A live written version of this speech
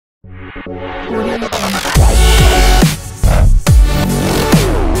Romeo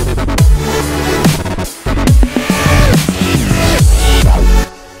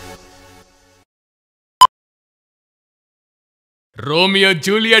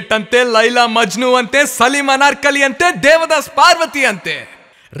Juliet అంతే, లైలా మజ్ను అంతే, సలీం అనార్కలి అంతే, దేవదాస్ పార్వతి అంతే.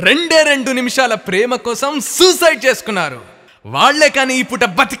 2 నిమిషాల ప్రేమ కోసం సూసైడ్ చేసుకున్నారు. వాళ్లే కానీ ఈ పూట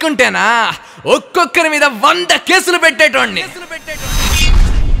బతికుంటేనా ఒక్కొక్కరి మీద 100 కేసులు పెట్టేటోడిని.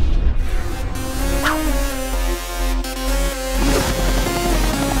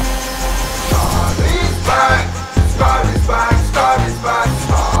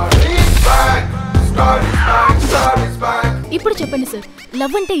 ఇప్పుడు చెప్పండి సార్,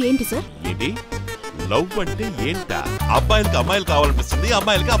 లవ్ అంటే ఏంటి సార్? ఏంటి లవ్ అంటే ఏంటా? అబ్బాయిలకి అమ్మాయిలు కావాలనిపిస్తుంది,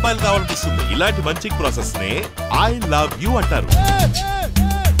 అమ్మాయిలకి అబ్బాయిలు కావాలనిపిస్తుంది. ఇలాంటి మంచి ప్రాసెస్ నే ఐ లవ్ యూ అంటారు.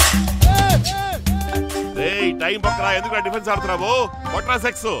 టైం పక్కన ఎందుకు డిఫెన్స్ ఆడుతున్నావు? కొట్రా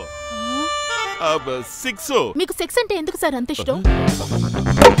సెక్స్. మీకు సెక్స్ అంటే ఎందుకు సార్ అంత ఇష్టం?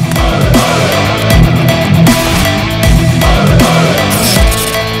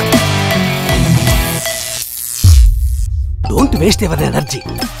 Don't waste your energy.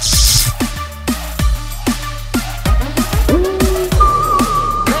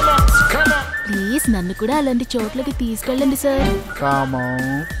 Please నన్ను కూడా అలాంటి చోట్లకి తీసుకెళ్ళండి సార్. కామం,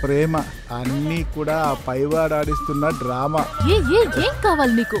 ప్రేమ అన్నీ కూడా పైవాడు ఆడిస్తున్న డ్రామా. ఏం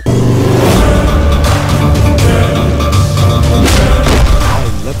కావాలి మీకు?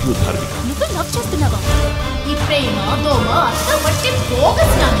 నువ్వు లవ్ చేస్తున్నావా? ఈ ప్రేమ దోమ అంతా వచ్చి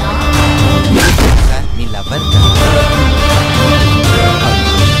ఫోకస్ నాన్నా. మీ లవర్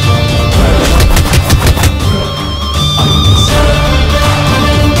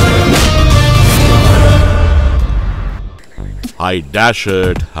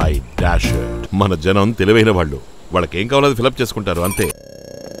మన జనం తెలివైన వాళ్ళు. వాళ్ళకేం కావాలో ఫిలప్ చేసుకుంటారు అంతే.